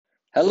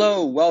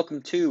Hello,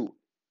 welcome to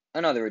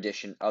another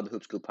edition of the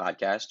Hoop Scoop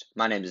podcast.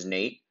 My name is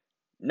Nate,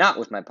 not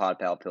with my pod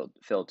pal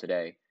Phil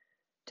today.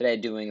 Today,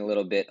 doing a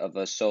little bit of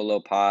a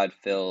solo pod.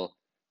 Phil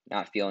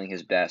not feeling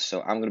his best,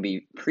 so I'm going to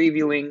be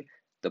previewing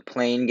the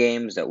playing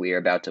games that we are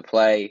about to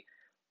play,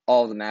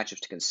 all the matchups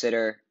to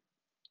consider,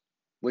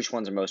 which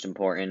ones are most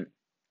important,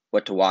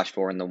 what to watch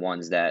for, and the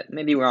ones that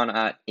maybe we're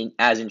not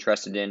as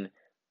interested in.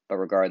 But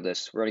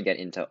regardless, we're going to get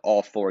into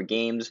all four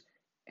games,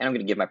 and I'm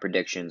going to give my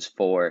predictions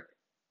for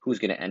who's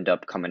going to end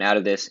up coming out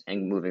of this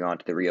and moving on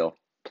to the real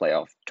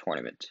playoff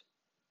tournament.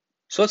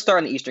 So let's start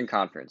in the Eastern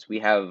Conference.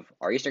 We have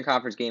our Eastern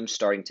Conference games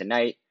starting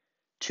tonight.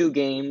 Two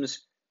games,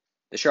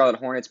 the Charlotte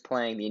Hornets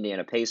playing the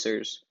Indiana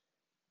Pacers,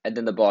 and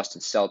then the Boston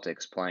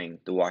Celtics playing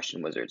the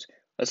Washington Wizards.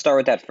 Let's start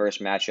with that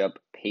first matchup,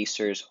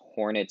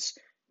 Pacers-Hornets.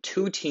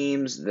 Two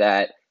teams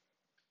that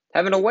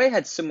have in a way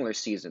had similar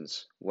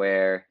seasons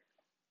where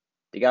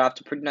they got off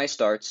to pretty nice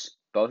starts.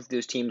 Both of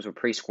those teams were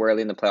pretty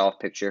squarely in the playoff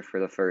picture for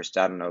the first,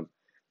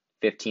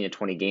 15 to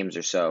 20 games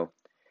or so.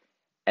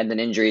 And then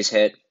injuries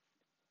hit,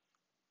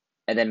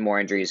 and then more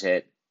injuries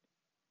hit.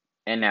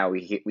 And now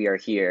we are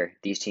here,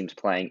 these teams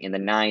playing in the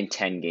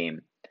 9-10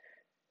 game.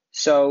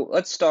 So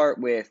let's start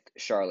with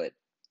Charlotte.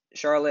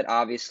 Charlotte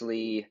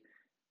obviously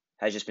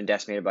has just been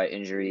decimated by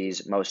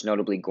injuries, most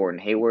notably Gordon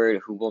Hayward,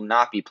 who will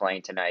not be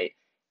playing tonight.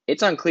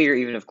 It's unclear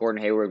even if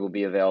Gordon Hayward will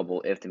be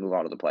available if they move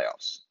on to the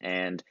playoffs.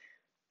 And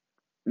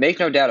make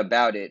no doubt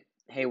about it,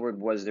 Hayward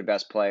was their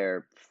best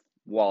player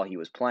while he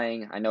was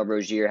playing. I know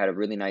Rozier had a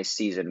really nice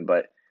season,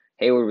 but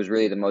Hayward was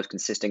really the most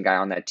consistent guy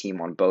on that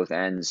team on both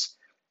ends.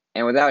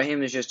 And without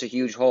him, it's just a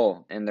huge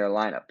hole in their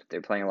lineup.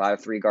 They're playing a lot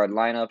of three-guard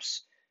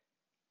lineups.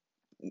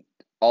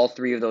 All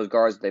three of those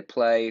guards that they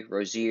play,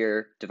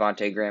 Rozier,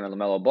 Devontae Graham, and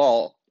LaMelo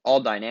Ball,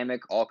 all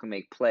dynamic, all can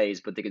make plays,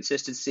 but the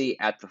consistency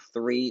at the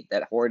three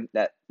that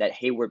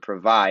Hayward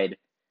provides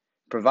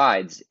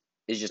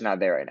is just not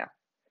there right now.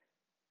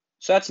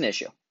 So that's an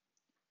issue.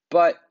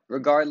 But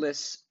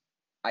regardless,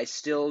 I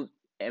still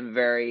am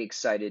very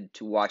excited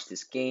to watch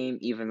this game,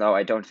 even though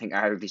I don't think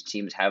either of these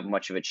teams have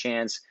much of a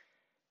chance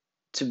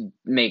to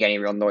make any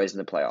real noise in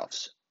the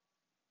playoffs.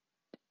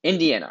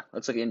 Indiana.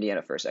 Let's look at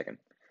Indiana for a second.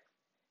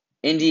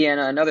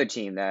 Indiana, another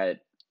team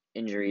that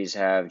injuries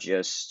have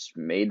just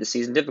made the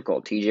season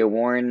difficult. TJ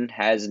Warren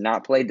has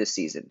not played this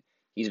season.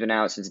 He's been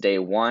out since day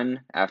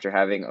one after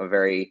having a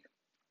very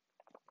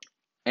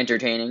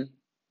entertaining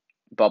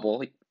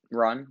bubble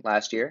run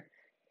last year.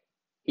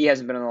 He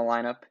hasn't been in the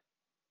lineup.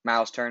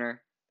 Miles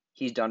Turner,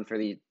 he's done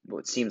for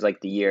what seems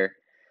like the year.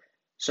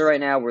 So right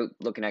now we're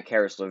looking at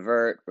Caris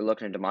LeVert, we're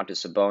looking at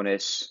Domantas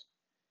Sabonis,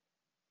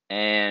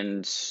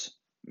 and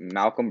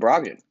Malcolm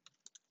Brogdon,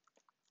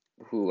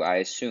 who I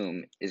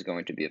assume is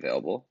going to be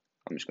available.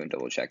 I'm just going to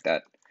double check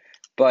that.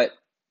 But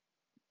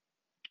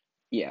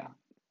yeah,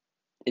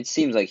 it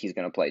seems like he's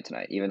going to play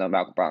tonight, even though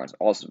Malcolm Brogdon's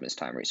also missed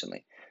time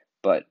recently.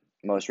 But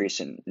most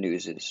recent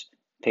news is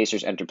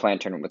Pacers enter play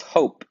tournament with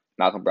hope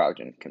Malcolm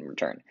Brogdon can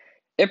return.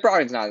 If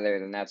Brogdon's not there,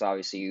 then that's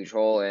obviously a huge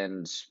hole,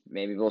 and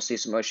maybe we'll see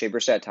some Oshae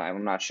Brissett time.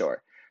 I'm not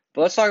sure.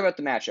 But let's talk about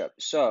the matchup.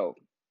 So,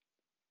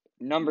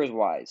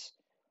 numbers-wise,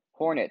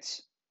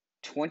 Hornets,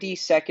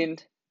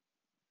 22nd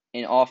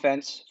in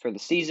offense for the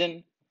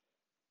season.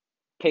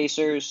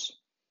 Pacers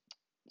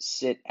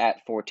sit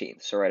at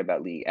 14th, so right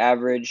about league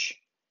average.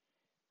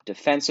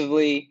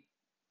 Defensively,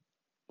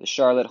 the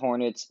Charlotte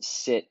Hornets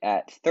sit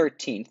at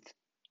 13th.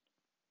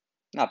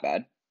 Not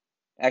bad.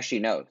 Actually,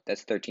 no,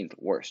 that's 13th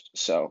worst.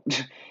 So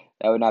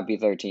that would not be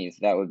 13th.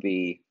 That would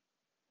be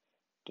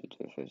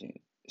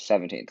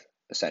 17th,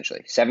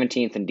 essentially.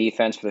 17th in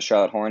defense for the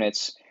Charlotte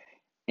Hornets.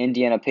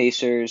 Indiana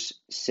Pacers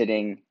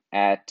sitting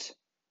at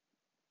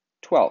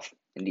 12th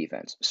in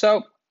defense.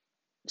 So,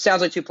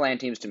 sounds like two playing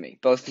teams to me.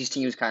 Both these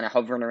teams kind of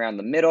hovering around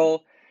the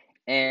middle.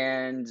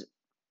 And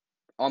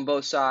on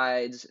both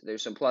sides,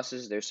 there's some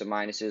pluses, there's some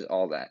minuses,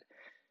 all that.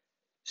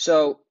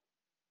 So,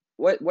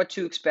 what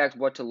to expect,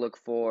 what to look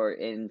for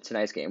in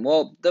tonight's game?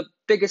 Well, the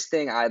biggest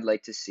thing I'd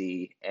like to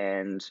see,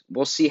 and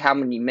we'll see how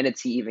many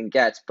minutes he even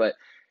gets, but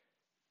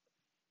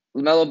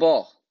LaMelo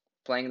Ball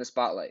playing in the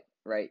spotlight,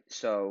 right?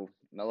 So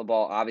LaMelo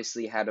Ball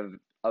obviously had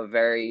a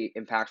very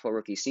impactful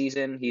rookie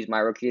season. He's my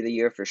rookie of the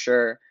year for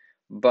sure,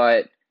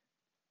 but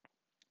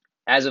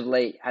as of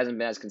late, hasn't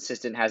been as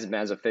consistent, hasn't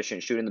been as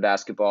efficient shooting the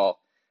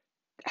basketball,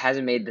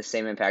 hasn't made the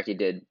same impact he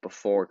did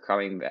before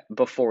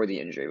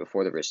the injury,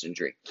 before the wrist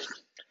injury.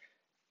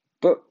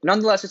 But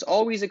nonetheless, it's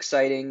always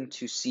exciting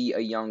to see a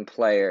young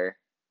player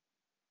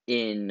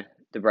in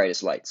the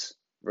brightest lights,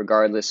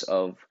 regardless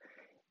of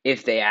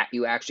if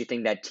you actually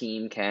think that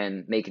team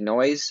can make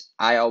noise.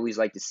 I always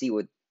like to see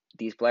what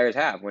these players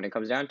have when it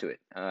comes down to it.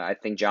 I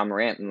think Ja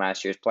Morant in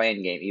last year's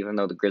playing game, even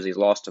though the Grizzlies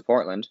lost to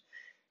Portland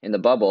in the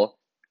bubble,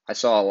 I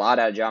saw a lot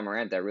out of Ja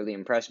Morant that really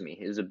impressed me.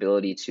 His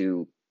ability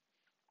to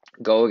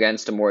go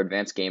against a more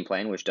advanced game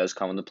plan, which does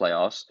come in the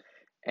playoffs,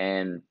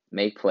 and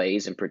make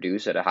plays and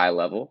produce at a high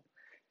level.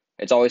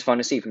 It's always fun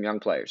to see from young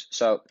players.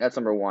 So that's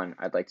number one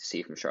I'd like to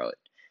see from Charlotte.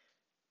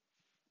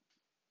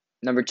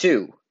 Number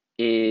two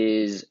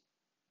is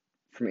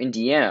from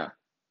Indiana.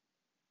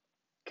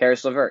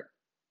 Karis LeVert.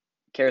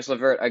 Karis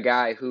LeVert, a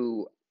guy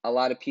who a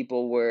lot of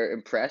people were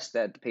impressed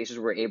that the Pacers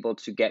were able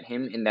to get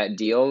him in that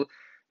deal,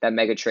 that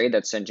mega trade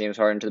that sent James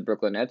Harden to the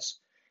Brooklyn Nets.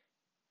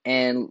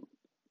 And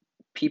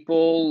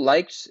people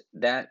liked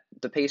that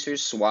the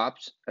Pacers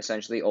swapped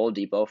essentially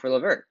Oladipo for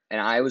LeVert. And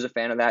I was a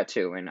fan of that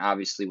too. And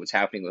obviously what's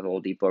happening with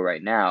Oladipo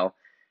right now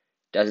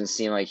doesn't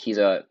seem like he's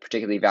a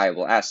particularly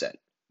valuable asset.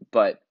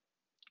 But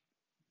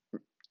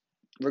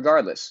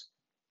regardless,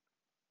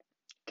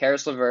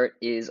 Karis LeVert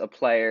is a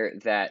player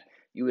that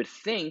you would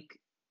think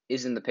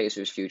is in the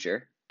Pacers'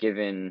 future,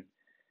 given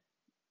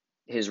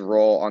his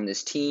role on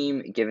this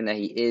team, given that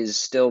he is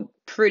still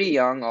pretty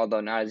young,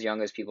 although not as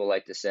young as people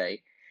like to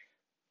say.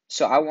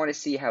 So I want to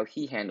see how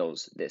he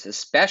handles this,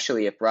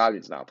 especially if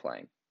Brogdon's not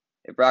playing.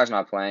 If Brogdon's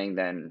not playing,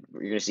 then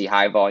you're going to see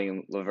high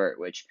volume LeVert,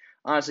 which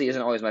honestly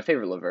isn't always my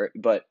favorite LeVert,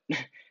 but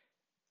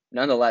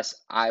nonetheless,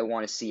 I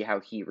want to see how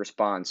he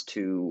responds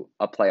to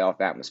a playoff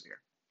atmosphere.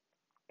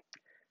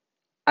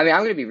 I mean,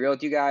 I'm going to be real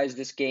with you guys.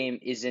 This game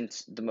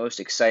isn't the most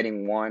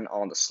exciting one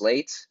on the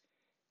slate.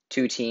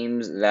 Two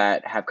teams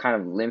that have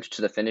kind of limped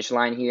to the finish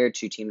line here,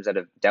 two teams that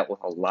have dealt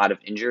with a lot of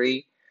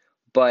injury.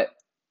 But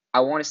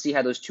I want to see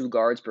how those two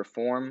guards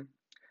perform.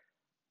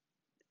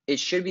 It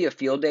should be a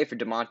field day for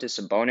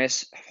Domantas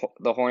Sabonis.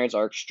 The Hornets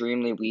are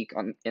extremely weak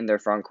in their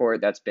front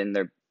court. That's been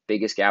their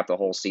biggest gap the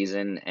whole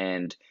season.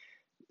 And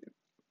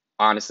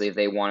honestly, if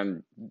they want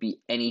to be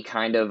any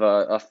kind of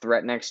a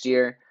threat next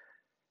year,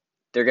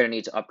 they're going to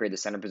need to upgrade the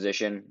center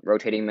position.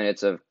 Rotating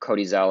minutes of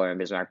Cody Zeller and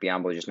Bismack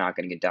Biyombo are just not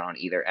going to get down on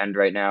either end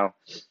right now.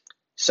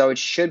 So it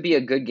should be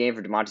a good game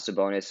for Domantas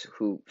Sabonis,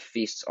 who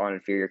feasts on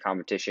inferior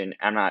competition.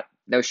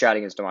 No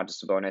shouting against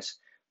Domantas Sabonis,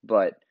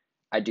 but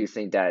I do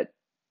think that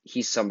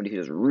he's somebody who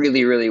does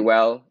really, really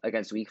well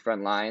against weak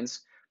front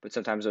lines, but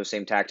sometimes those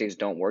same tactics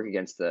don't work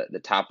against the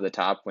top of the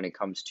top when it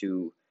comes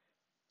to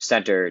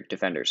center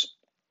defenders.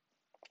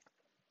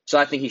 So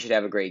I think he should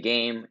have a great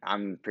game.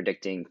 I'm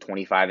predicting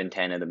 25 and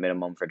 10 at the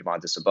minimum for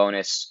Domantas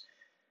Sabonis.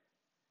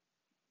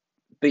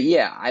 But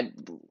yeah,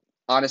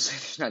 honestly,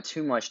 there's not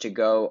too much to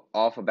go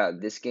off about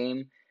this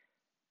game.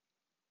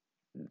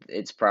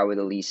 It's probably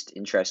the least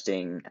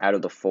interesting out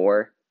of the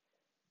four,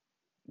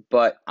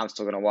 but I'm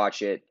still going to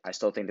watch it. I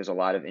still think there's a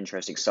lot of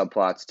interesting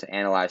subplots to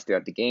analyze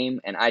throughout the game,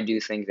 and I do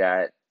think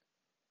that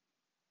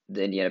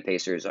the Indiana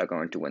Pacers are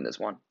going to win this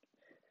one.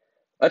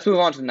 Let's move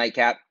on to the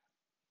nightcap.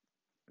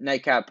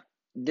 Nightcap,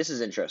 this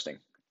is interesting.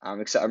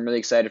 I'm really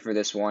excited for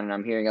this one, and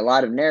I'm hearing a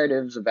lot of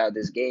narratives about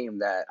this game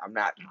that I'm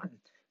not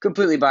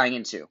completely buying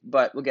into,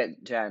 but we'll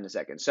get to that in a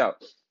second. So,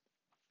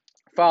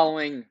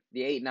 following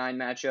the 8-9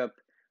 matchup,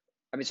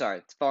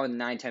 following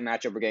the 9-10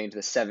 matchup, we're getting to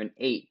the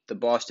 7-8, the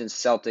Boston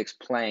Celtics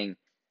playing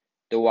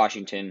the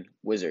Washington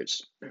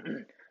Wizards.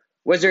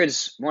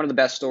 Wizards, one of the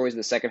best stories of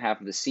the second half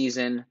of the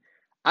season.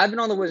 I've been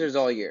on the Wizards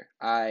all year.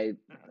 I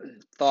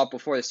thought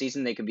before the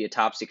season they could be a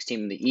top 6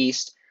 team in the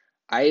East.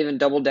 I even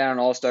doubled down on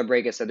All-Star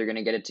break and said they're going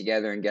to get it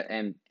together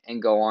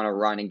and go on a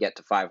run and get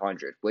to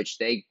 500, which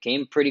they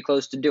came pretty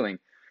close to doing.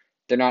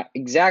 They're not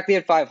exactly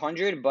at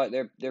 500, but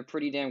they're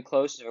pretty damn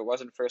close. If it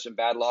wasn't for some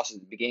bad losses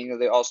at the beginning of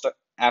the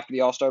after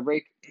the All-Star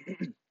break,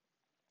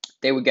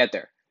 they would get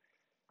there.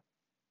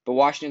 But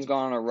Washington's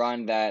gone on a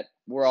run that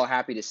we're all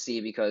happy to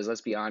see because,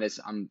 let's be honest,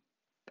 I'm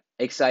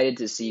excited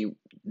to see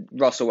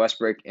Russell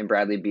Westbrook and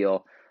Bradley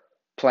Beal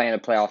play in a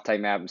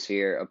playoff-type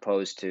atmosphere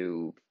opposed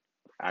to,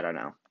 I don't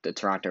know, the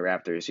Toronto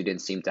Raptors, who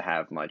didn't seem to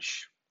have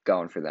much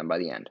going for them by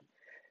the end.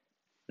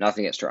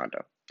 Nothing against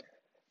Toronto.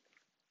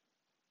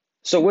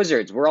 So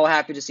Wizards, we're all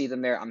happy to see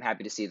them there. I'm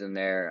happy to see them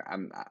there.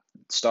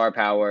 Star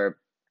power.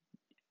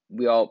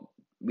 We all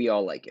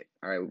like it.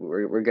 All right,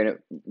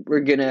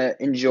 we're gonna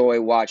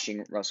enjoy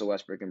watching Russell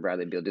Westbrook and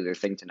Bradley Beal do their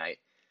thing tonight.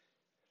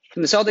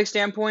 From the Celtics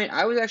standpoint,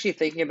 I was actually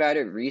thinking about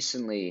it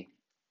recently,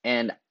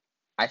 and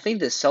I think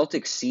the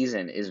Celtics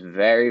season is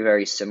very,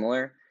 very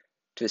similar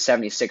to the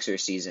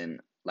 76ers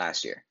season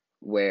last year,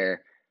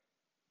 where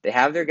they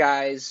have their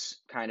guys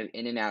kind of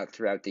in and out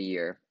throughout the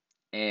year,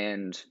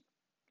 and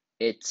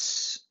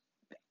it's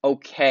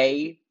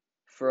okay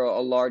for a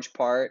large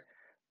part,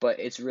 but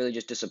it's really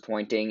just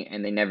disappointing,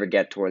 and they never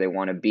get to where they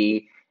want to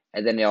be,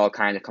 and then it all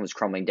kind of comes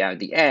crumbling down at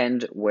the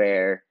end,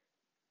 where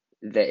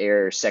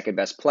their second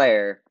best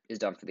player is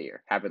done for the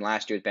year. Happened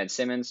last year with Ben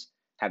Simmons,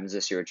 happens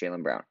this year with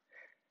Jaylen Brown.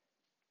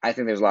 I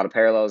think there's a lot of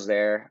parallels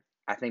there.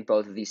 I think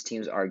both of these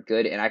teams are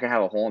good, and I can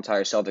have a whole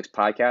entire Celtics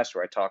podcast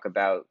where I talk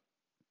about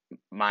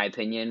my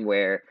opinion,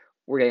 where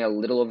we're getting a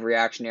little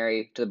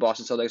overreactionary to the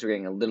Boston Celtics. We're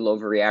getting a little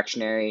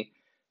overreactionary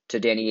to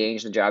Danny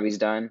Ainge, the job he's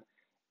done,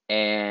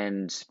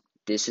 and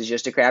this is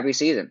just a crappy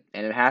season,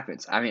 and it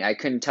happens. I mean, I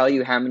couldn't tell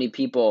you how many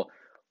people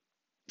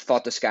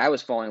thought the sky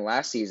was falling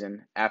last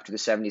season after the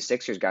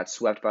 76ers got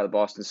swept by the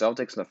Boston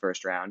Celtics in the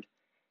first round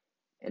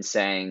and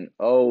saying,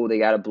 oh, they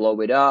got to blow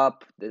it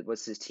up.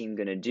 What's this team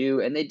going to do?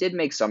 And they did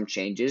make some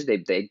changes. They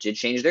did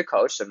change their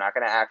coach, so I'm not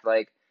going to act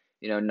like,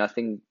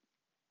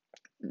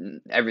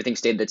 everything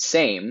stayed the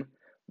same.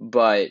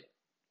 But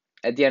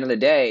at the end of the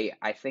day,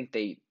 I think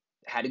they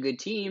had a good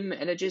team,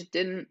 and it just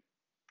didn't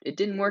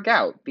work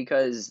out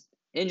because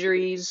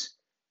injuries,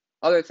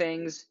 other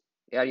things,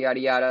 yada, yada,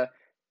 yada.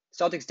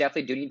 Celtics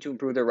definitely do need to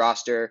improve their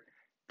roster.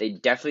 They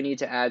definitely need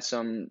to add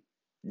some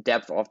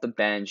depth off the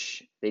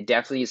bench. They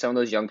definitely need some of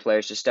those young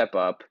players to step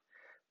up.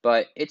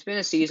 But it's been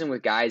a season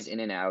with guys in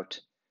and out.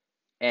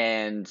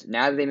 And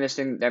now that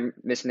they're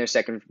missing their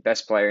second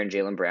best player in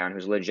Jaylen Brown,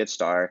 who's a legit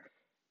star,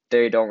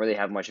 they don't really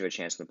have much of a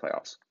chance in the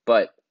playoffs.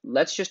 But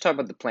let's just talk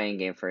about the playing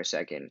game for a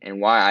second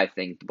and why I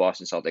think the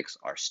Boston Celtics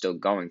are still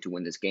going to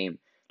win this game,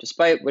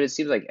 despite what it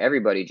seems like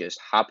everybody just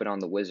hopping on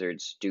the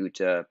Wizards due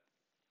to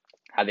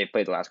how they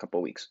played the last couple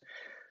of weeks.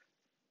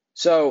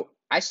 So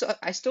I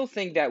still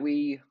think that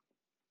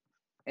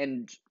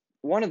and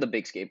one of the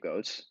big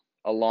scapegoats,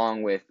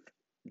 along with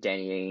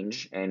Danny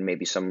Ainge and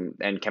maybe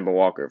and Kemba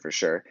Walker for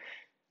sure,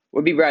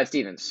 would be Brad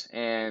Stevens.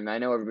 And I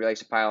know everybody likes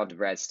to pile onto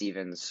Brad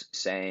Stevens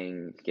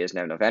saying he doesn't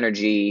have enough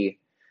energy,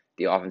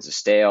 the offense is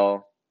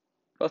stale.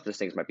 Both of those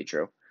things might be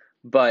true.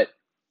 But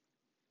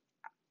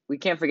we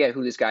can't forget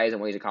who this guy is and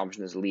what he's accomplished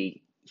in this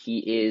league.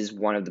 He is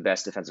one of the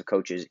best defensive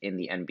coaches in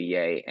the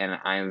NBA, and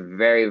I am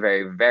very,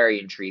 very, very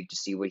intrigued to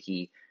see what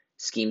he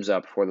schemes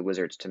up for the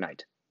Wizards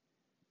tonight.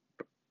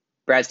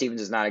 Brad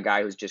Stevens is not a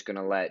guy who's just going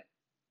to let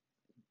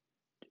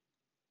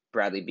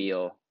Bradley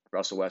Beal,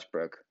 Russell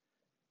Westbrook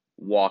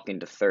walk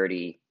into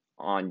 30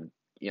 on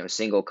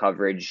single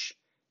coverage,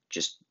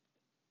 just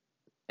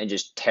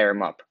tear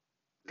him up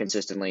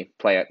consistently,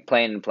 play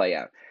in and play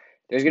out.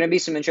 There's going to be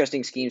some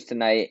interesting schemes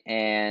tonight,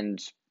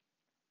 and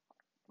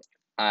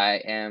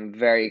I am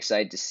very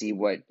excited to see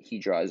what he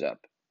draws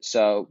up.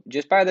 So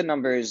just by the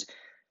numbers,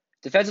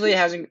 defensively it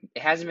hasn't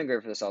been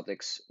great for the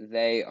Celtics.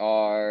 They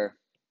are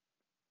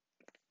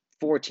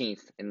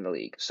 14th in the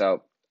league,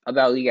 so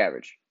about league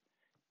average.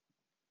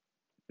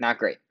 Not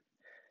great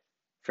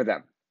for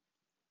them.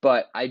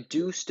 But I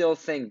do still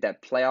think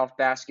that playoff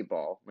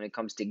basketball, when it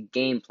comes to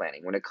game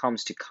planning, when it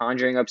comes to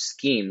conjuring up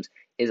schemes,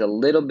 is a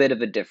little bit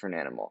of a different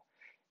animal.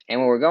 And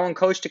when we're going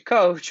coach to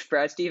coach,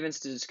 Brad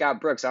Stevens to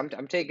Scott Brooks, I'm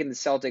taking the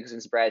Celtics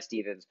and Brad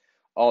Stevens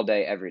all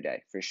day, every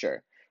day, for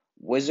sure.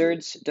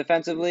 Wizards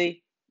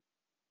defensively,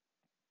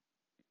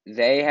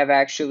 they have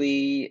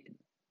actually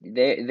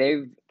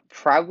they've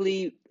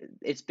probably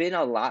it's been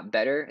a lot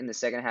better in the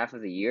second half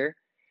of the year,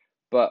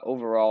 but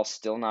overall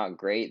still not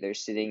great. They're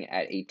sitting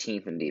at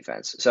 18th in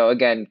defense. So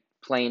again,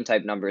 plain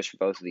type numbers for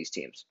both of these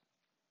teams.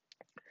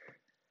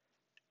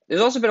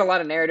 There's also been a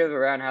lot of narrative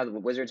around how the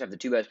Wizards have the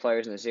two best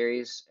players in the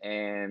series,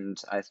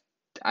 and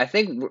I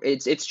think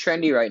it's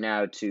trendy right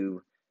now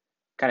to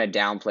kind of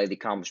downplay the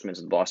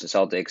accomplishments of the Boston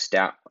Celtics.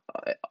 The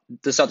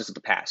Celtics of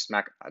the past,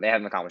 they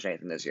haven't accomplished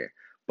anything this year,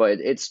 but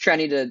it's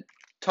trendy to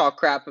talk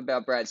crap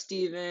about Brad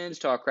Stevens,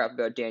 talk crap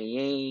about Danny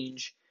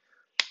Ainge,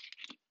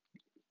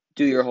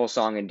 do your whole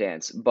song and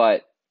dance.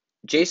 But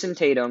Jason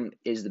Tatum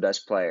is the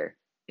best player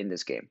in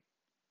this game.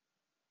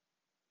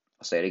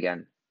 I'll say it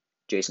again.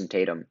 Jason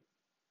Tatum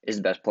is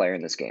the best player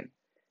in this game.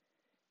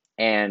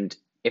 And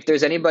if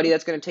there's anybody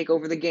that's going to take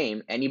over the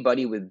game,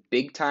 anybody with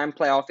big-time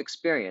playoff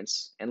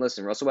experience, and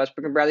listen, Russell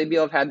Westbrook and Bradley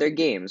Beal have had their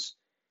games,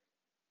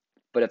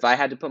 but if I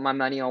had to put my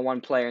money on one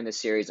player in this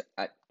series,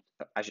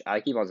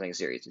 I keep on saying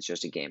series, it's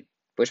just a game,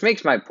 which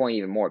makes my point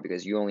even more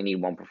because you only need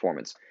one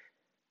performance.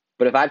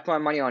 But if I'd put my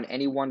money on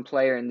any one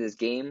player in this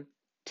game,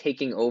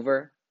 taking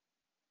over,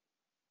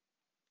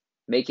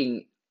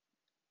 making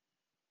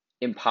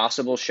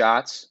impossible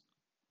shots,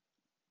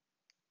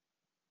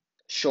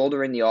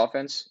 shouldering the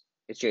offense,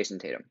 it's Jason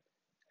Tatum.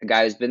 A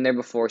guy who's been there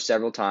before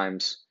several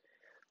times,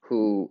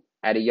 who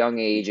at a young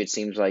age, it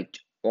seems like,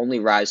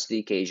 only rise to the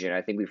occasion.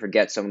 I think we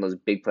forget some of those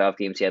big playoff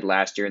games he had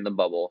last year in the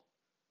bubble.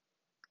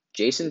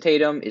 Jason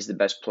Tatum is the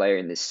best player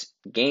in this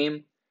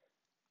game.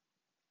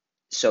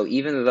 So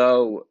even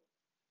though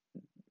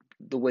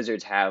the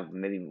Wizards have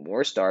maybe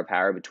more star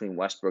power between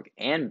Westbrook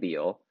and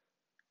Beal,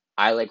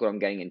 I like what I'm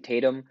getting in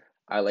Tatum.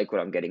 I like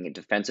what I'm getting in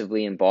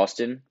defensively in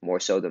Boston,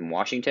 more so than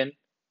Washington.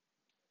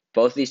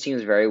 Both of these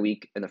teams are very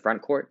weak in the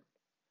front court.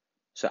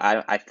 So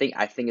I think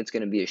it's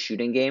going to be a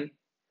shooting game.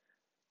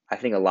 I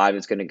think a lot of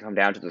it's going to come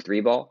down to the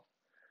three ball.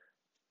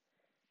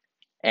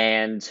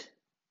 And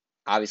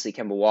obviously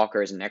Kemba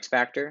Walker is an X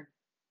factor.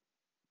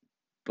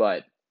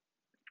 But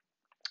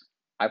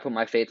I put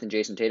my faith in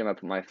Jason Tatum. I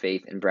put my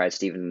faith in Brad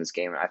Stevens in this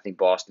game. And I think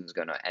Boston's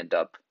going to end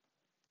up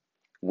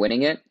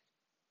winning it.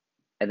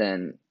 And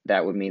then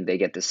that would mean they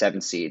get the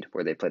 7th seed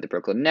where they play the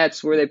Brooklyn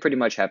Nets, where they pretty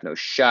much have no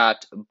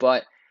shot.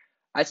 But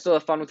I still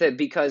have fun with it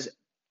because,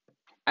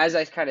 as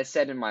I kind of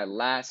said in my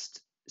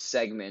last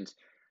segment,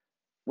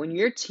 when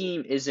your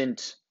team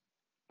isn't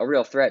a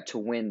real threat to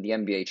win the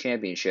NBA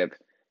championship,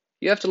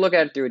 you have to look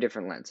at it through a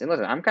different lens. And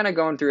listen, I'm kind of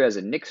going through it as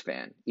a Knicks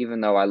fan,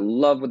 even though I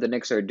love what the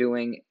Knicks are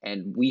doing,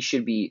 and we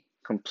should be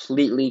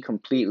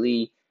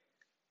completely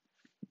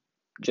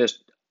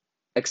just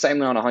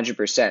excitement on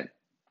 100%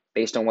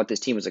 based on what this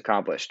team has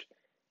accomplished.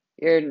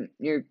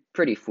 You're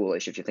pretty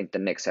foolish if you think the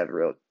Knicks have a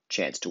real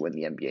chance to win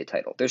the NBA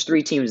title. There's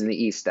 3 teams in the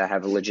East that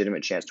have a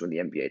legitimate chance to win the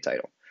NBA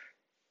title.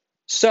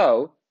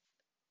 So,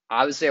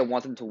 obviously I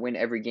want them to win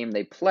every game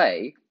they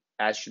play,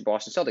 as should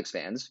Boston Celtics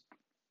fans.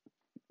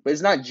 But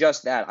it's not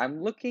just that.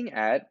 I'm looking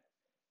at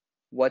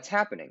what's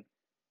happening.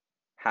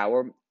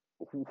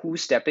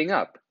 Who's stepping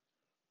up?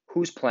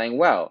 Who's playing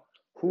well?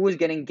 Who is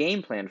getting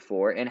game planned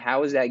for, and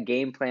how is that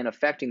game plan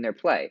affecting their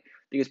play?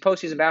 Because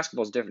postseason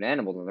basketball is a different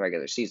animal than the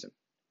regular season.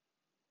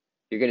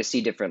 You're going to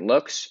see different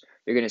looks.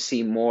 You're going to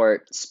see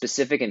more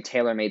specific and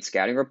tailor-made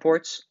scouting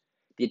reports.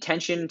 The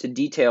attention to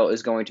detail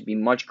is going to be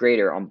much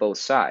greater on both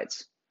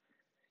sides.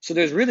 So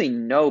there's really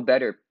no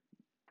better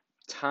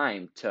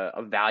time to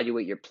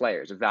evaluate your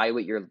players,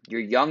 evaluate your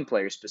young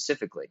players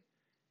specifically,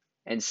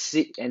 and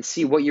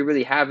see what you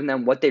really have in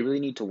them, what they really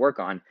need to work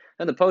on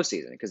in the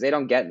postseason, because they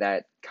don't get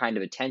that kind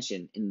of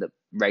attention in the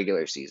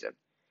regular season.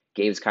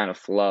 Games kind of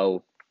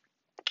flow.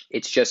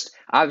 It's just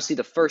obviously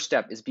the first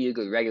step is be a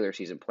good regular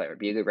season player,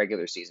 be a good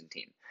regular season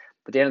team.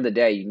 But at the end of the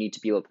day, you need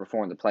to be able to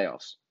perform in the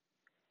playoffs.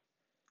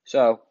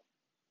 So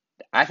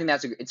I think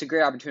it's a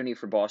great opportunity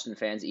for Boston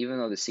fans, even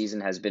though the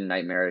season has been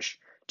nightmarish,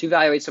 to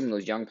evaluate some of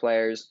those young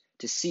players,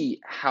 to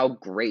see how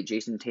great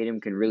Jason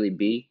Tatum can really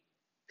be,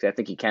 because I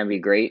think he can be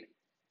great.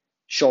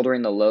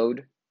 Shouldering the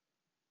load.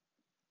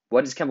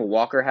 What does Kemba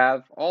Walker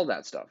have? All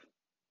that stuff.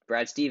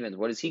 Brad Stevens,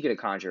 what is he going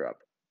to conjure up?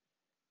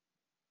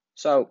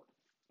 So,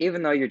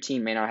 even though your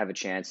team may not have a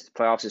chance,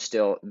 playoffs is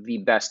still the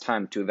best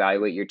time to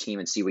evaluate your team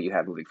and see what you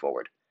have moving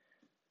forward.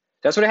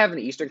 That's what I have in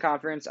the Eastern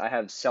Conference. I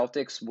have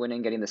Celtics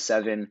winning, getting the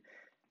 7,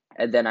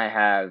 and then I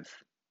have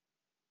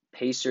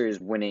Pacers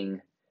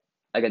winning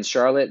against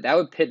Charlotte. That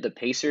would pit the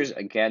Pacers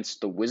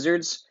against the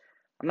Wizards.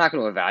 I'm not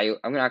going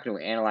to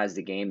analyze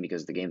the game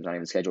because the game's not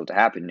even scheduled to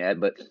happen yet,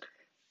 but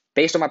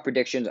based on my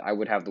predictions, I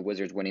would have the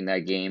Wizards winning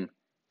that game.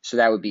 So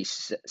that would be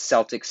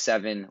Celtics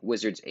 7,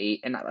 Wizards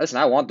 8. And listen,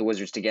 I want the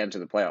Wizards to get into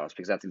the playoffs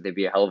because I think they'd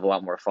be a hell of a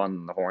lot more fun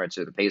than the Hornets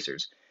or the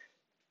Pacers.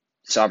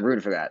 So I'm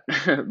rooting for that.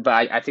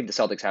 But I think the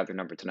Celtics have their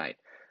number tonight.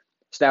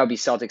 So that would be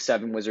Celtics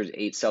 7, Wizards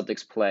 8.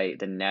 Celtics play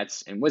the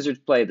Nets, and Wizards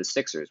play the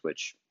Sixers,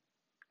 which,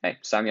 hey,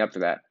 sign me up for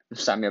that.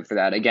 Sign me up for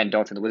that. Again,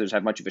 don't think the Wizards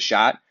have much of a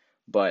shot,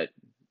 but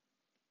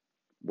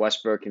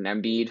Westbrook and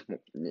Embiid,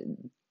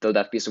 there'll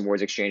definitely be some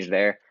words exchanged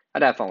there.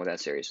 I'd have fun with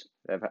that series.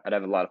 I'd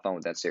have a lot of fun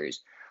with that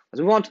series.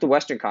 Let's move on to the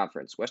Western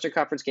Conference. Western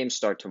Conference games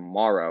start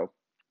tomorrow.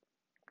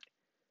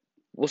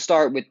 We'll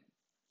start with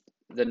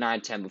the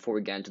 9-10 before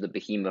we get into the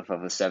behemoth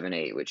of a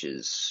 7-8, which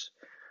is,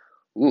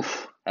 that's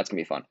going to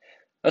be fun.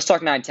 Let's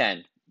talk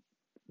 9-10.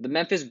 The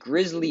Memphis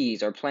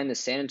Grizzlies are playing the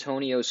San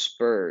Antonio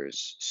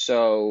Spurs.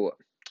 So,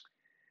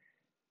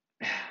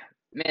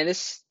 man,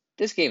 this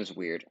game's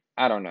weird.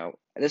 I don't know.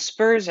 The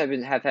Spurs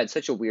have had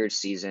such a weird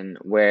season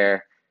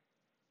where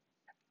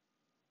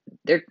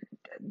there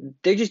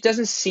just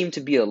doesn't seem to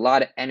be a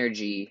lot of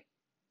energy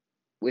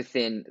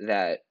within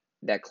that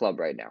club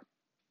right now.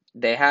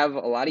 They have a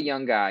lot of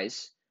young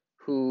guys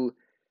who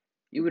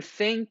you would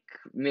think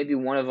maybe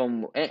one of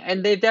them,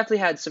 and they've definitely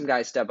had some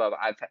guys step up.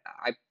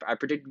 I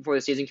predicted before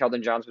the season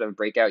Keldon Johnson would have a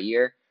breakout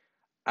year.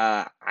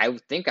 I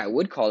think I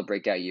would call it a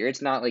breakout year.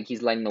 It's not like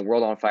he's lighting the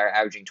world on fire,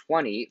 averaging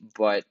 20,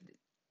 but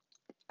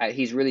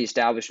he's really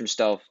established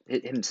himself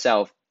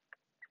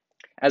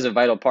as a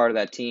vital part of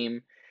that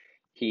team.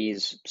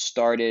 He's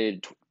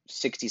started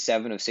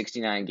 67 of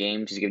 69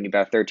 games. He's given you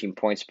about 13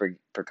 points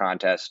per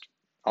contest.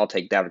 I'll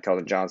take that with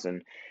Keldon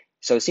Johnson.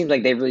 So it seems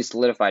like they've really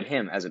solidified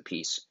him as a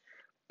piece.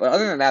 But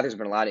other than that, there's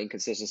been a lot of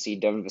inconsistency.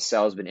 Devin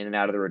Vassell has been in and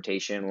out of the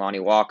rotation. Lonnie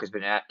Walker's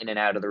been in and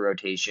out of the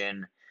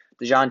rotation.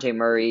 DeJounte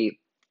Murray,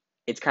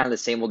 it's kind of the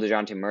same old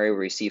DeJounte Murray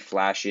where you see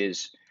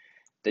flashes.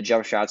 The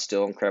jump shot's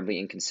still incredibly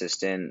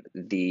inconsistent.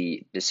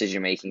 The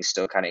decision-making is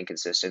still kind of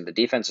inconsistent. The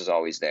defense is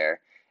always there.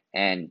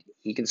 And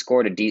he can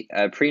score at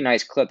a pretty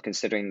nice clip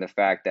considering the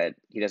fact that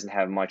he doesn't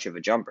have much of a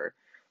jumper.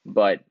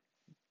 But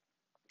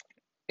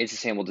it's the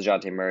same old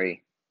DeJounte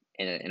Murray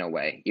in a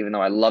way. Even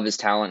though I love his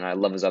talent and I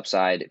love his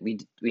upside,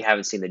 we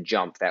haven't seen the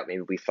jump that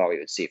maybe we thought we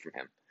would see from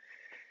him.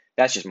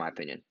 That's just my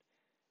opinion.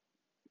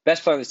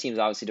 Best player on this team is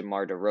obviously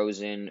DeMar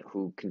DeRozan,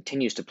 who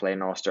continues to play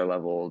an all-star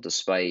level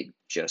despite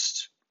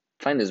just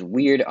playing this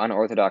weird,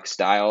 unorthodox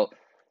style.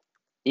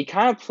 He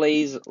kind of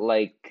plays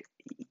like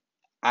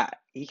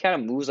he kind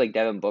of moves like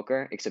Devin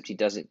Booker, except he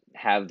doesn't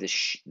have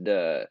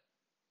the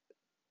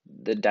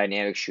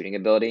dynamic shooting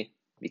ability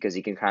because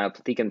he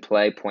can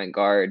play point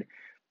guard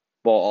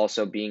while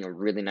also being a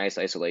really nice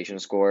isolation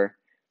scorer,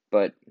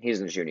 but he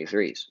doesn't shoot any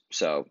threes.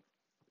 So,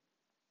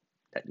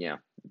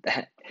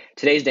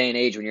 today's day and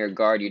age, when you're a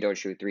guard, you don't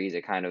shoot threes.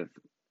 It kind of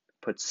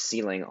puts a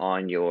ceiling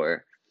on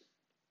your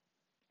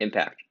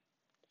impact,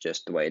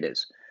 just the way it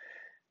is.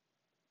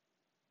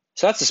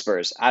 So that's the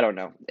Spurs. I don't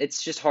know.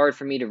 It's just hard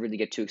for me to really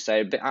get too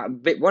excited.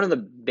 But one of the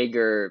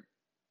bigger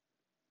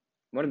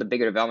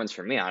developments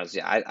for me,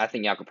 honestly, I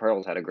think Jakob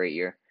Poeltl's had a great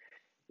year,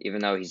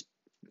 even though he's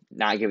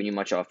not giving you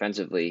much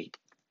offensively.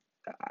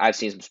 I've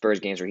seen some Spurs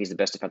games where he's the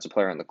best defensive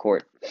player on the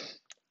court,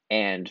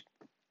 and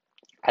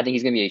I think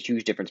he's going to be a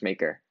huge difference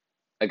maker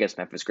against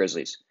Memphis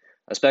Grizzlies,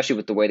 especially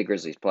with the way the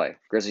Grizzlies play.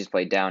 Grizzlies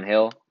play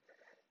downhill.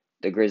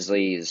 The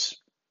Grizzlies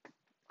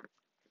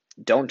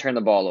don't turn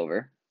the ball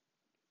over.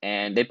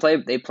 And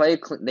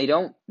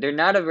they're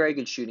not a very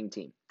good shooting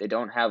team. They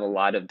don't have a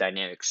lot of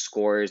dynamic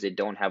scorers. They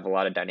don't have a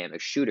lot of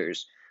dynamic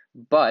shooters,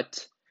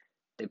 but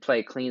they play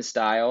a clean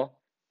style.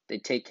 they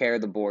take care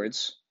of the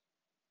boards,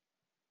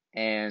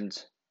 and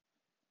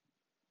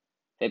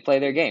they play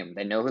their game.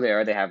 They know who they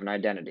are. They have an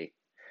identity.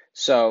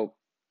 So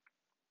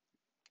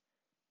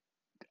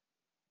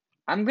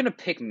I'm going to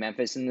pick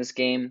Memphis in this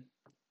game,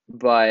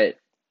 but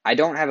I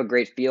don't have a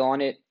great feel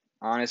on it,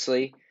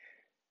 honestly.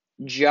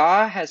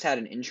 Ja has had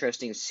an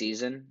interesting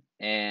season,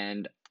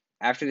 and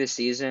after this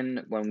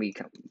season, when the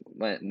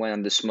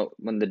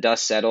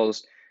dust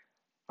settles,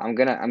 I'm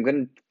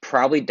gonna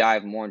probably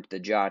dive more into the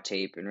Ja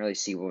tape and really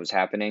see what was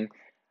happening.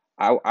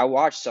 I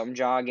watched some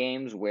Ja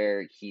games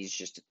where he's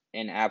just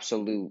an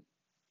absolute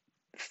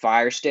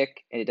fire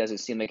stick, and it doesn't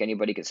seem like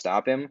anybody could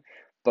stop him.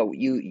 But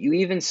you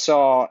even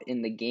saw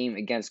in the game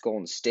against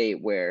Golden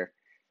State where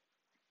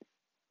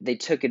they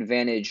took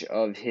advantage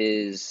of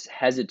his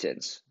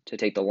hesitance to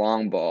take the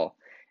long ball,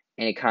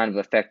 and it kind of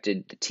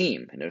affected the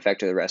team, and it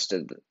affected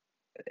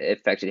it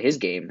affected his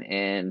game,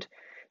 and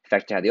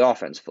affected how the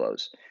offense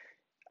flows.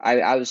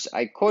 I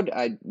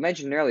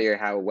mentioned earlier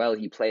how well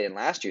he played in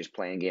last year's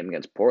playing game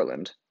against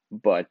Portland,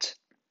 but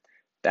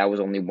that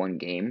was only one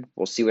game.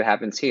 We'll see what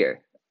happens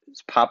here.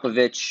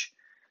 Popovich,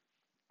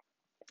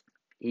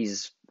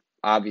 he's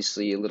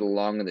obviously a little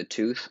long in the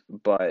tooth,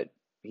 but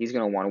he's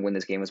going to want to win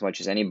this game as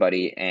much as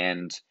anybody,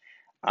 and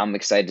I'm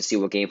excited to see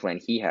what game plan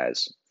he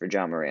has for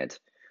Ja Morant,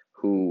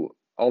 who,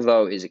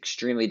 although is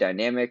extremely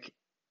dynamic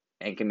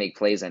and can make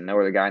plays and no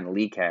other guy in the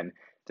league can,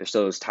 there's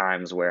still those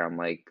times where I'm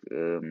like,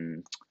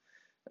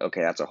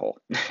 okay, that's a hole,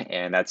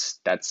 and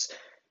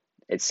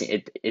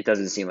it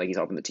doesn't seem like he's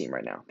helping the team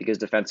right now because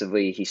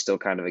defensively he's still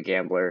kind of a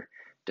gambler.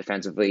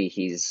 Defensively,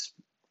 he's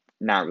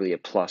not really a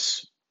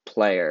plus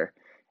player,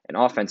 and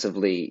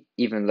offensively,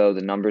 even though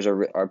the numbers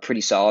are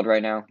pretty solid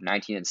right now,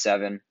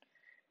 19-7,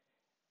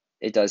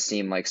 it does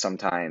seem like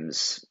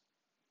sometimes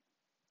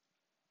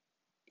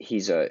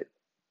he's a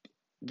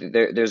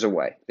there's a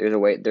way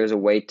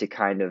to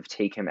kind of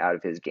take him out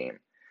of his game.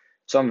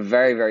 So I'm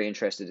very, very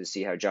interested to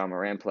see how Ja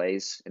Morant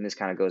plays, and this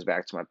kind of goes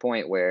back to my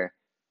point where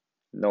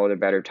no other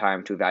better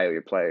time to evaluate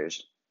your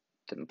players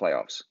than the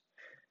playoffs.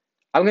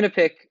 I'm going to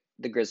pick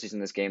the Grizzlies in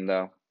this game,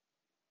 though.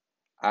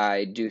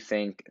 I do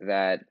think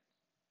that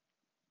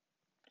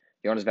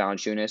Jonas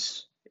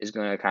Valanciunas is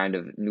going to kind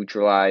of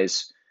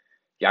neutralize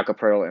Jakob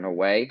Poeltl in a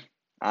way.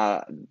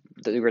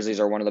 The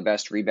Grizzlies are one of the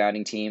best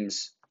rebounding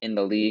teams in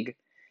the league,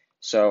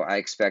 so I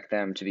expect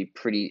them to be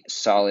pretty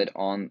solid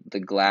on the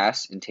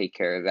glass and take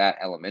care of that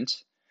element.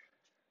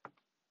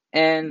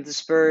 And the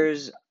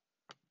Spurs,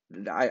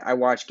 I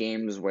watch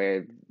games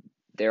where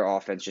their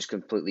offense just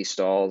completely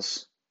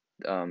stalls.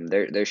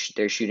 Their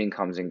shooting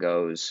comes and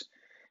goes,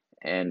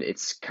 and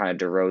it's kind of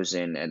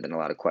DeRozan and then a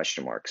lot of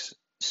question marks.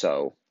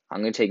 So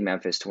I'm going to take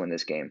Memphis to win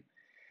this game.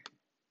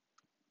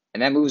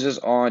 And that moves us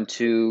on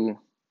to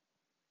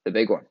the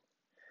big one.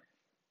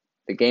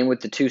 The game with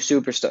the three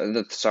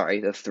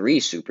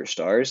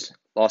superstars,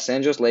 Los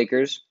Angeles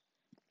Lakers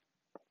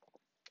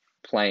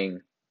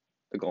playing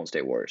the Golden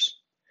State Warriors.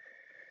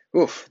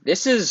 Oof,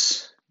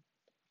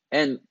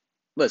 and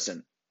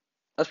listen,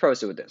 let's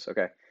preface it with this,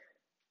 okay?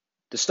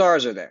 The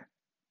stars are there,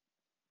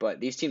 but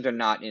these teams are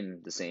not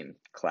in the same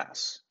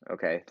class,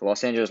 okay? The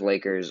Los Angeles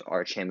Lakers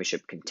are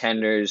championship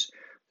contenders.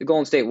 The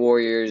Golden State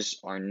Warriors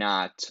are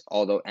not,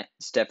 although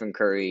Stephen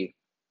Curry,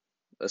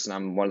 listen,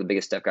 I'm one of the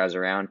biggest Steph guys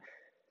around.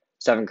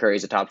 Stephen Curry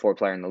is a top 4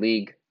 player in the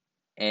league,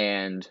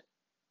 and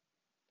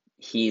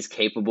he's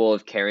capable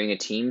of carrying a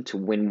team to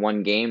win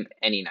one game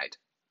any night.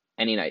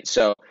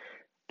 So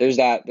there's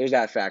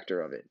that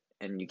factor of it,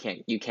 and you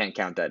can't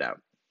count that out.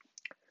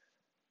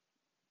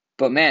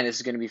 But man, this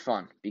is going to be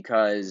fun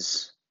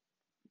because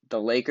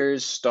the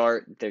Lakers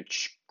start their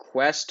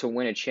quest to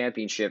win a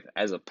championship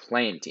as a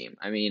playing team.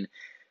 I mean,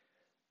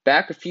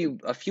 back a few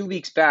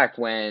weeks back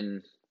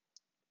when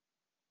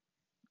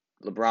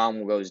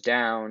LeBron goes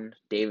down,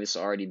 Davis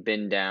already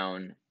been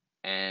down,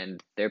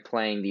 and they're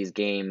playing these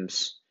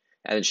games,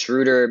 and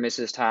Schroeder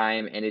misses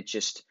time, and it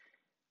just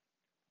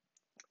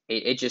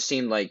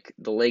seemed like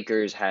the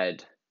Lakers they're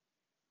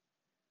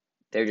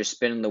just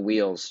spinning the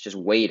wheels, just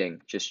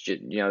waiting,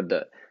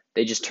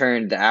 they just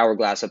turned the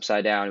hourglass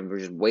upside down and were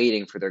just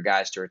waiting for their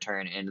guys to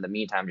return, and in the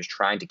meantime, just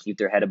trying to keep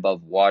their head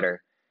above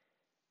water.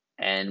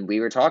 And we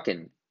were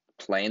talking,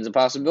 playing's a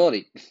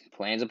possibility,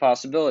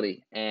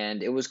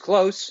 and it was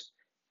close.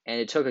 And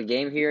it took a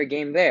game here, a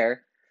game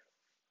there,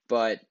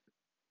 but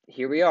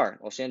here we are.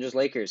 Los Angeles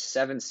Lakers,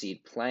 7th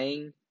seed,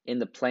 playing in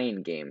the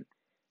play-in game,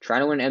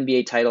 trying to win an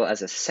NBA title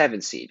as a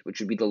 7th seed, which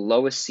would be the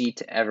lowest seed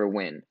to ever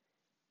win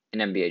an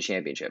NBA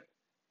championship.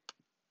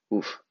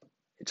 Oof.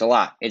 It's a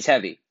lot. It's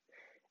heavy.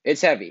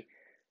 So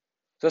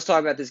let's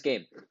talk about this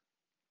game.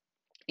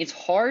 It's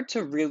hard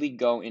to really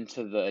go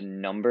into the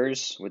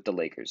numbers with the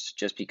Lakers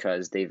just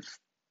because they've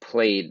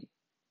played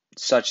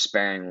so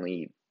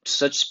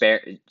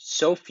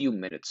few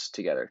minutes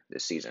together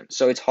this season.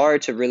 So it's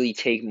hard to really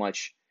take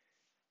much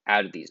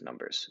out of these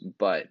numbers.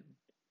 But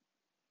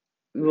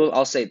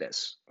I'll say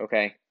this,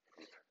 okay?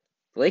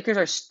 The Lakers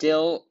are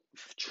still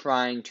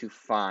trying to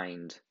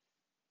find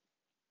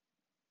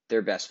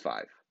their best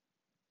 5.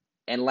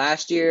 And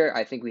last year,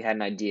 I think we had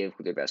an idea of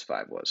who their best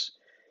 5 was.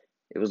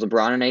 It was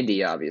LeBron and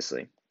AD,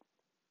 obviously.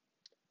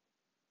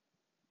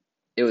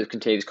 It was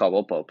Kentavious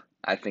Caldwell-Pope.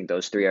 I think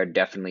those three are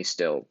definitely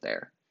still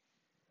there.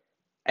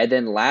 And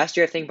then last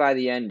year, I think by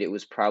the end, it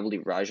was probably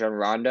Rajon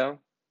Rondo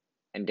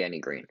and Danny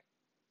Green.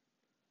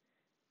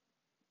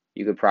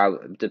 You could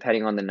probably,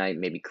 depending on the night,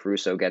 maybe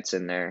Caruso gets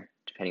in there.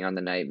 Depending on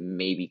the night,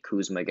 maybe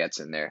Kuzma gets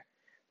in there.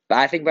 But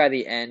I think by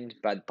the end,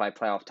 by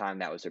playoff time,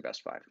 that was their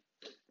best five.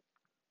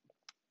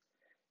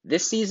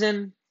 This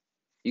season,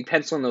 you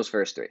pencil in those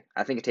first three.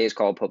 I think Kentavious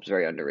Caldwell-Pope's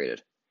very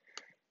underrated.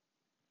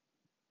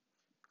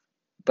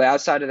 But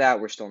outside of that,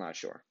 we're still not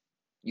sure.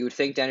 You would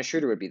think Dennis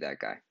Schroeder would be that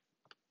guy.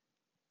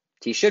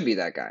 He should be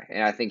that guy,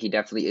 and I think he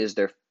definitely is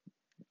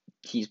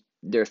he's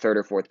their third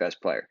or fourth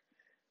best player.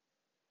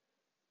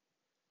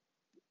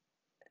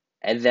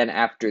 And then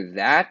after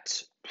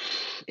that,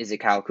 is it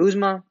Kyle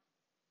Kuzma?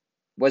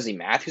 Wesley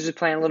Matthews is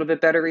playing a little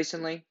bit better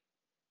recently.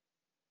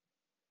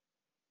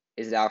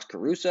 Is it Alex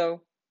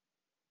Caruso?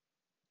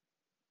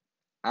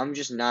 I'm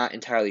just not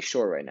entirely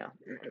sure right now.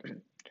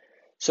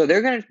 So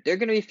they're gonna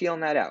be feeling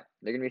that out.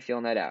 They're gonna be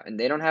feeling that out, and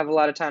they don't have a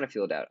lot of time to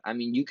feel it out. I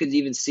mean, you could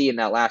even see in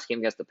that last game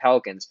against the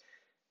Pelicans,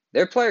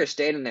 their players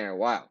stayed in there a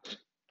while,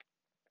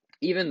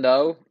 even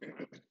though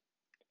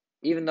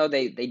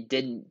they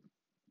didn't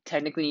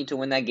technically need to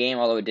win that game,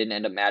 although it didn't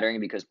end up mattering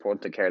because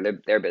Portland took care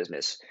of their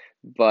business.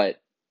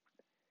 But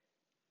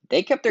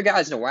they kept their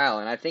guys in a while,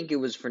 and I think it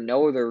was for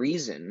no other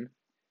reason,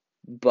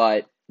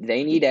 but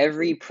they need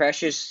every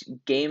precious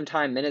game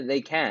time minute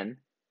they can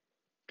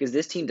because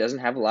this team doesn't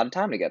have a lot of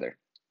time together.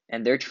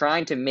 And they're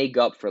trying to make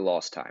up for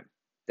lost time.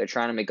 They're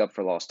trying to make up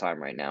for lost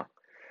time right now,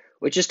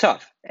 which is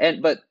tough.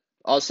 But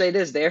I'll say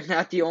this, they're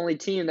not the only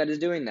team that is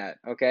doing that,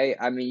 okay?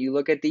 I mean, you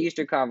look at the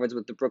Eastern Conference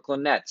with the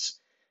Brooklyn Nets.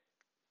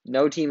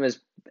 No team has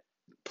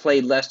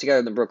played less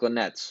together than Brooklyn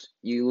Nets.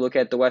 You look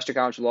at the Western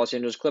Conference with Los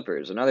Angeles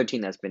Clippers, another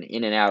team that's been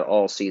in and out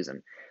all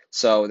season.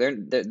 So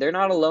they're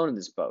not alone in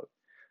this boat.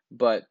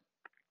 But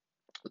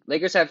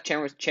Lakers have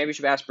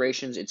championship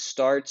aspirations. It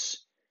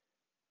starts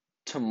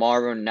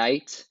tomorrow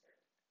night.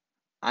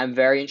 I'm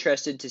very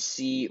interested to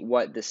see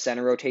what the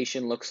center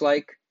rotation looks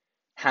like.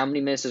 How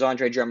many minutes does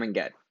Andre Drummond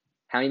get?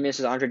 How many minutes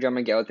does Andre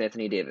Drummond get with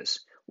Anthony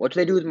Davis? What do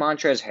they do with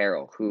Montrezl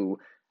Harrell, who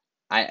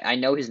I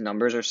know his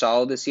numbers are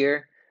solid this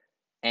year,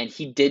 and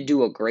he did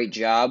do a great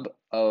job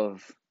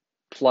of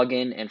plug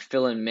in and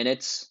fill in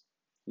minutes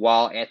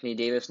while Anthony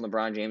Davis and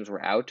LeBron James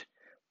were out.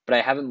 But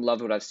I haven't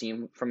loved what I've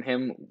seen from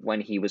him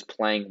when he was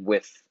playing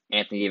with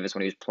Anthony Davis,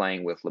 when he was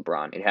playing with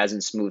LeBron. It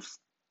hasn't smoothed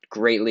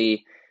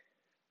greatly.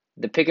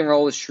 The pick and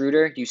roll with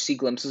Schroeder, you see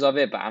glimpses of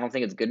it, but I don't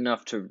think it's good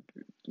enough to,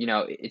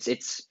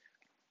 it's.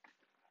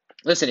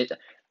 Listen,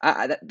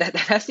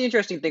 that's the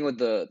interesting thing with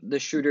the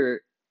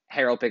Schroeder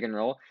Harrell pick and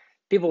roll.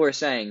 People were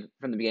saying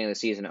from the beginning of the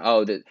season,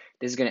 oh, that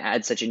this is going to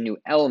add such a new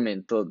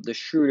element, the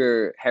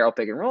Schroeder Harrell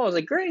pick and roll. I was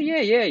like, great,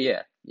 yeah. You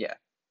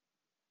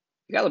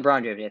got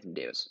LeBron James and Anthony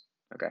Davis.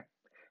 Okay.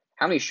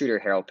 How many Schroeder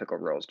Harrell pick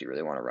and rolls do you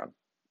really want to run?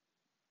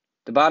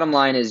 The bottom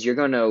line is you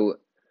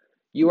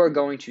are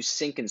going to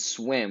sink and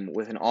swim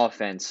with an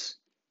offense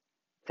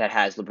that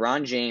has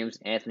LeBron James,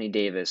 Anthony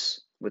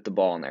Davis with the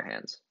ball in their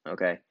hands.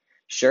 Okay.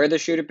 Sure, the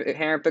Schroeder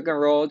Harrell pick and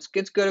roll, it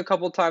gets good a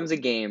couple times a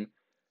game,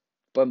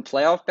 but in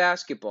playoff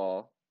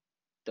basketball,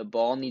 the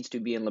ball needs to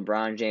be in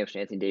LeBron James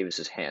and Anthony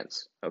Davis's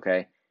hands,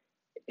 okay?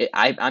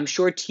 I'm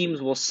sure teams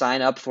will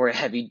sign up for a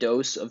heavy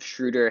dose of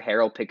Schroeder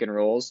Harrell pick and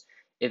rolls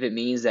if it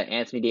means that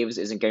Anthony Davis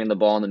isn't getting the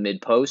ball in the mid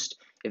post.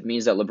 If it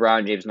means that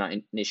LeBron James is not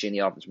initiating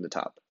the offense from the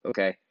top,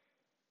 okay?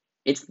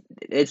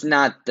 It's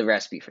not the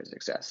recipe for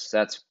success.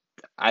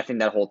 I think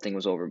that whole thing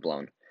was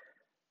overblown.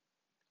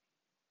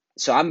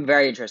 So I'm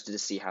very interested to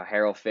see how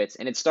Harrell fits,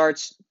 and it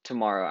starts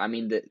tomorrow. I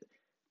mean,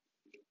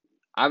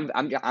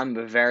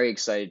 I'm very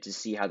excited to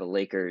see how the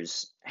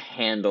Lakers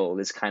handle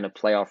this kind of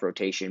playoff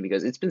rotation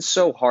because it's been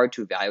so hard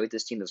to evaluate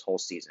this team this whole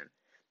season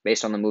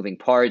based on the moving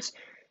parts.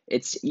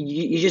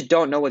 You just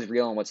don't know what's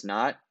real and what's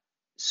not.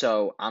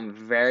 So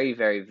I'm very,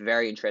 very,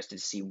 very interested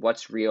to see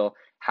what's real.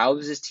 How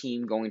is this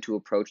team going to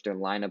approach their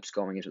lineups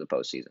going into the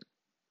postseason?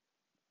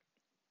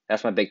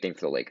 That's my big thing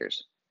for the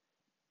Lakers.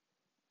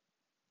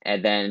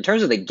 And then in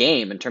terms of the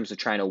game, in terms of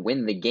trying to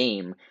win the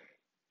game,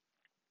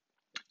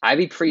 I'd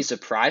be pretty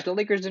surprised the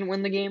Lakers didn't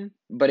win the game.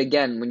 But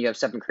again, when you have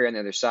Stephen Curry on the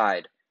other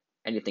side,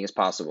 anything is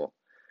possible.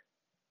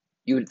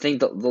 You would think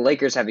the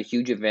Lakers have a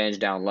huge advantage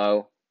down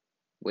low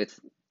with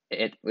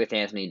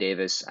Anthony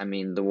Davis. I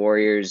mean, the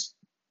Warriors,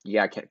 you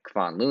got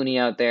Kevon Looney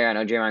out there. I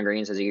know Draymond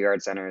Green says he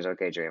guard centers.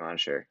 Okay, Draymond,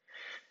 sure.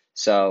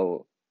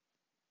 So,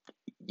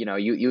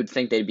 you would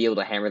think they'd be able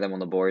to hammer them on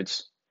the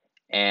boards.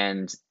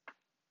 And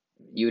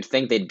you would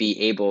think they'd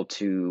be able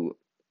to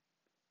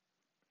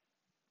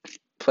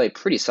play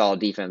pretty solid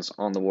defense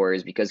on the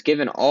Warriors because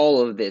given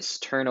all of this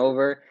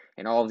turnover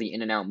and all of the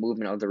in and out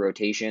movement of the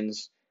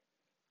rotations,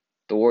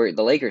 the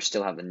Lakers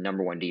still have the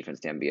number one defense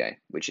in the NBA,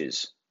 which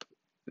is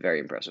very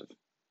impressive.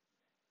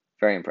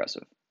 Very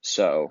impressive.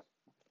 So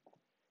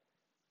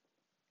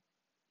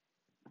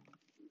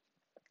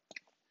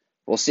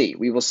we'll see.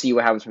 We will see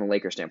what happens from a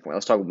Lakers standpoint.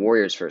 Let's talk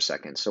Warriors for a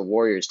second. So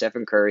Warriors,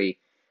 Stephen Curry,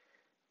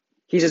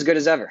 He's as good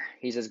as ever.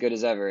 He's as good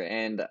as ever.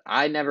 And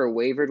I never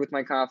wavered with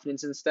my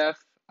confidence in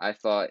Steph. I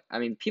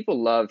mean,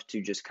 people love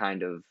to just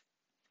kind of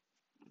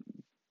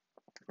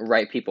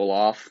write people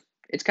off.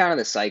 It's kind of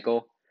the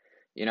cycle.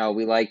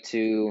 We like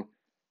to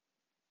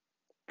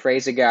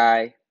praise a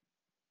guy,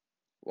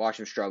 watch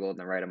him struggle, and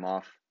then write him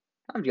off.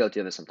 I'm guilty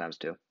of it sometimes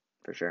too,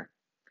 for sure.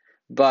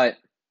 But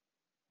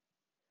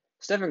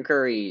Stephen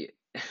Curry,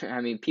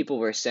 I mean, people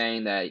were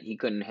saying that he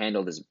couldn't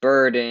handle this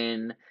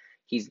burden.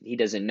 He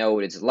doesn't know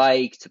what it's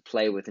like to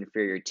play with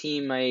inferior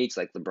teammates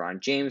like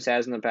LeBron James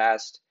has in the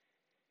past.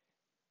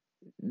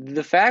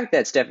 The fact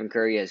that Stephen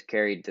Curry has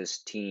carried this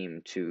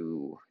team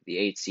to the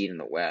 8th seed in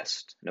the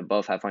West, an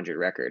above 500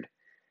 record.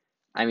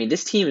 I mean,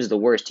 this team is the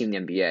worst team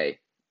in the NBA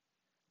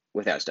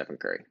without Stephen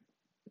Curry.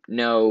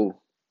 No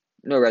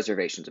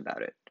reservations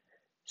about it.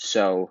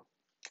 So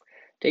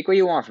take what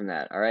you want from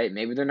that, all right?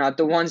 Maybe they're not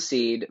the 1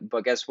 seed,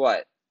 but guess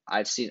what?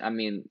 I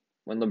mean,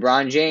 when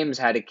LeBron James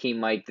had a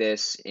team like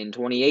this in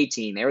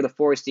 2018, they were the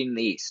 4th seed in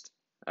the East,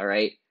 all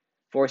right?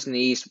 4th in the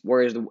East,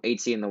 Warriors the 8th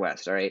seed in the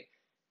West, all right?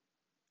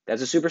 That's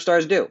what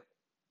superstars do,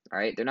 all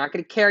right? They're not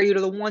going to carry you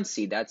to the 1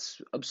 seed.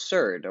 That's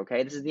absurd,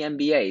 okay? This is the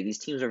NBA. These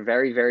teams are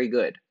very, very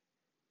good.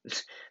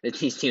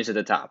 These teams at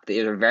the top.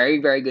 These are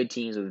very, very good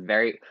teams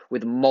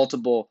with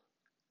multiple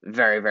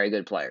very, very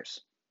good players.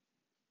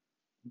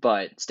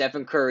 But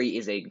Stephen Curry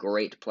is a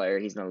great player.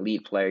 He's an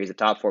elite player. He's a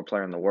top 4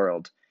 player in the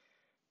world.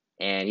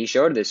 And he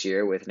showed it this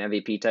year with an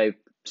MVP type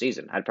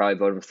season. I'd probably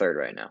vote him 3rd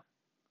right now.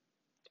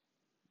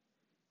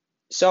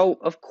 So,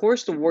 of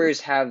course, the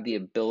Warriors have the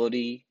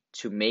ability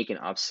to make an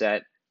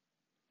upset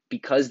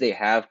because they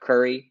have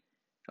Curry,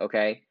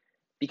 okay?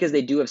 Because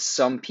they do have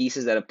some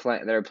pieces that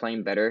are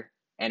playing better.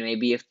 And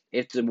maybe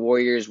if the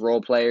Warriors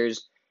role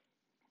players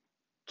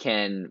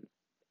can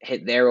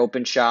hit their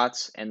open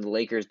shots and the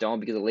Lakers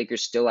don't, because the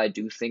Lakers still, I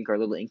do think, are a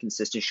little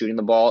inconsistent shooting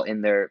the ball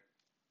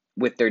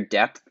with their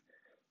depth.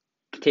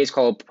 Case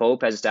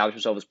Caldwell-Pope has established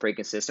himself as pretty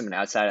consistent, and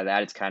outside of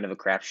that, it's kind of a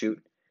crapshoot.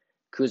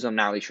 Kuzma, I'm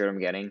not really sure what I'm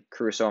getting.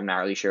 Caruso, I'm not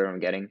really sure what I'm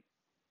getting.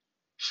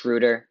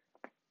 Schroeder,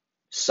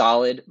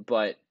 solid,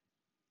 but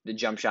the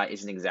jump shot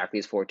isn't exactly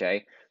his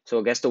forte. So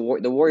I guess the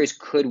Warriors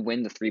could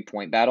win the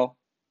 3-point battle.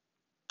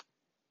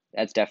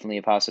 That's definitely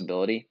a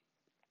possibility.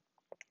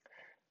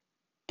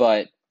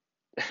 But,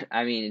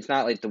 I mean, it's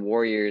not like the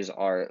Warriors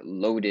are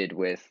loaded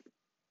with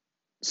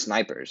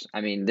snipers.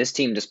 I mean, this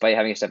team, despite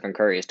having Stephen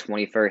Curry, is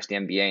 21st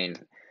in the NBA in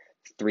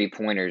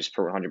 3-pointers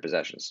per 100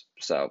 possessions.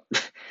 So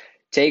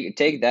take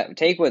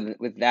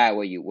with that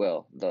what you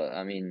will.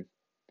 The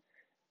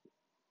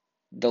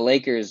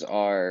Lakers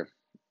are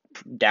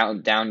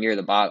down near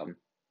the bottom,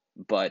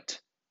 but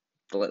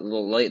the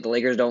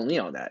Lakers don't lean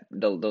on that.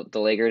 The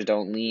Lakers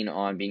don't lean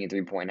on being a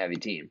 3-point heavy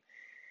team,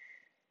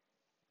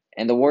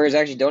 and the Warriors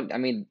actually don't. I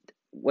mean,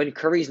 when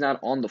Curry's not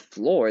on the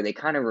floor, they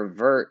kind of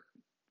revert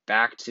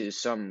back to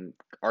some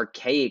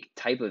archaic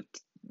type of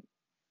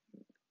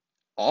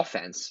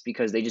offense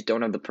because they just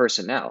don't have the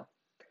personnel.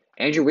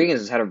 Andrew Wiggins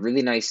has had a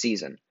really nice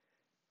season.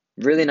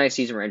 Really nice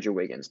season for Andrew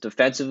Wiggins.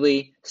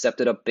 Defensively,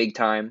 stepped it up big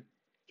time.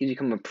 He's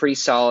become a pretty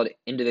solid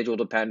individual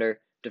defender.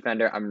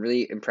 I'm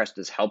really impressed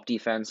with his help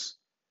defense.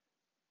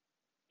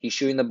 He's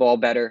shooting the ball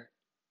better,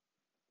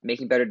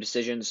 making better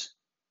decisions.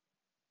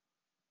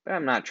 But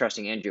I'm not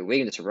trusting Andrew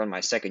Wiggins to run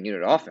my second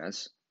unit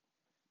offense.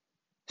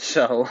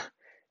 So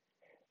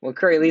when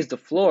Curry leaves the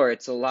floor,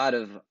 it's a lot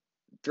of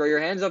throw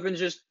your hands up and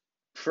just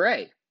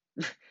pray.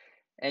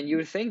 And you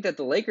would think that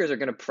the Lakers are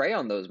going to prey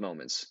on those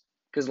moments.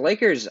 Because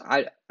Lakers,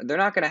 they're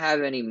not going to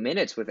have any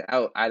minutes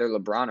without either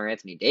LeBron or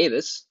Anthony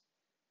Davis.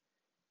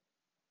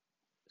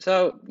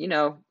 So,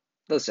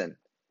 listen,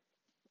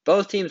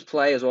 both teams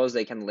play as well as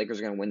they can. The Lakers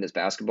are going to win this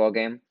basketball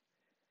game.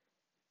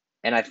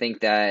 And I think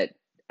that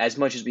as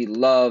much as we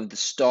love the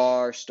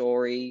star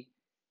story,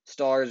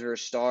 stars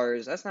versus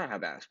stars, that's not how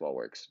basketball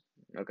works.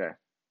 Okay.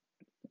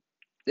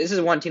 This is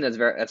one team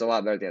that's a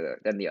lot better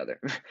than the other.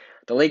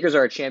 The Lakers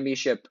are a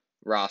championship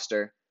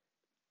roster.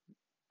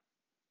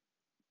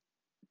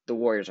 The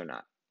Warriors are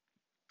not.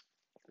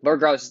 But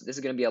regardless, this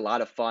is going to be a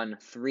lot of fun.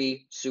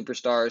 3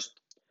 superstars.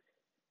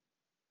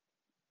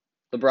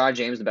 LeBron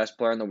James, the best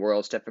player in the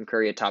world. Stephen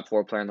Curry, a top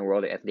 4 player in the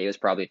world. Anthony Davis,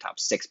 probably a top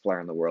 6 player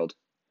in the world.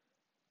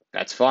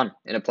 That's fun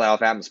in a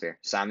playoff atmosphere.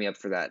 Sign me up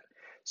for that.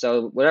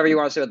 So whatever you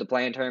want to say about the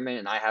play-in tournament,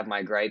 and I have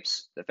my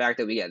gripes. The fact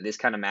that we get this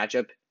kind of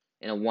matchup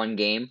in a 1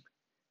 game,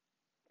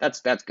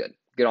 that's good.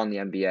 Good on the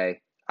NBA.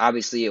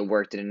 Obviously, it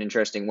worked in an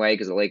interesting way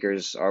because the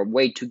Lakers are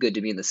way too good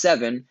to be in the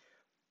 7.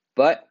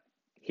 But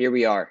here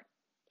we are.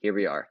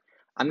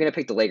 I'm going to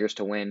pick the Lakers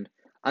to win.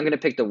 I'm going to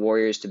pick the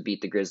Warriors to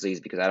beat the Grizzlies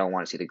because I don't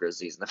want to see the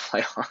Grizzlies in the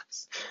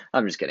playoffs.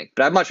 I'm just kidding.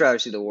 But I'd much rather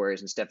see the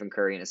Warriors and Stephen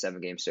Curry in a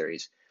 7-game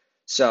series.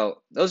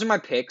 So those are my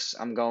picks.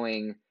 I'm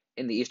going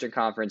in the Eastern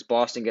Conference.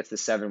 Boston gets the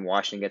 7.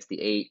 Washington gets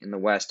the 8. In the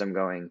West, I'm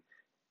going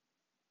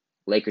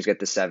Lakers get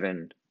the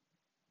 7.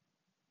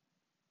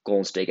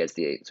 Golden State gets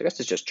the 8. So I guess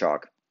it's just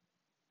chalk.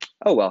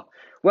 Oh, well.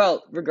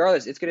 Well,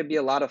 regardless, it's going to be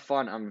a lot of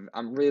fun.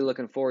 I'm really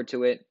looking forward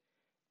to it.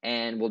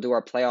 And we'll do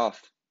our playoff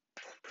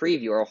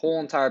preview, our whole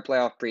entire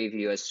playoff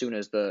preview as soon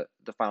as the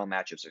final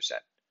matchups are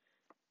set.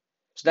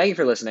 So thank you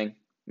for listening.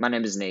 My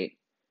name is Nate.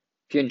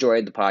 If you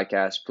enjoyed the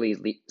podcast, please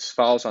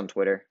follow us on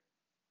Twitter.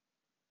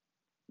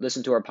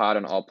 Listen to our pod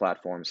on all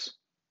platforms.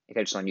 And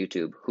catch us on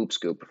YouTube, Hoop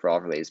Scoop, for all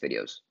of our latest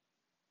videos.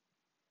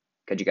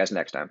 Catch you guys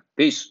next time.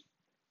 Peace.